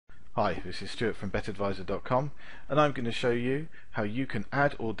Hi, this is Stuart from BetAdvisor.com, and I'm going to show you how you can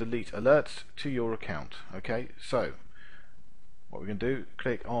add or delete alerts to your account. Okay, so what we're going to do,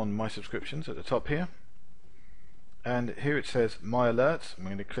 click on My Subscriptions at the top here, and here it says My Alerts. I'm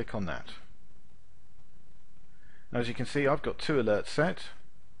going to click on that. Now, as you can see, I've got two alerts set,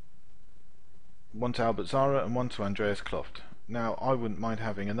 one to Albert Zara and one to Andreas Kloft. Now, I wouldn't mind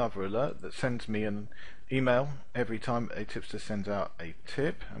having another alert that sends me an email every time a tipster sends out a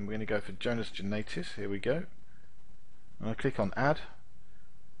tip. And we're going to go for Jonas Janatis. Here we go. And I click on Add,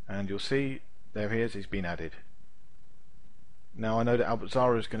 and you'll see there he is. He's been added. Now, I know that Albert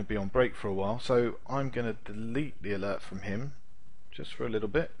Zara is going to be on break for a while, so I'm going to delete the alert from him just for a little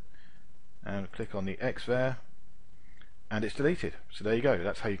bit, and click on the X there, and it's deleted. So there you go.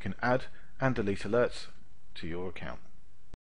 That's how you can add and delete alerts to your account.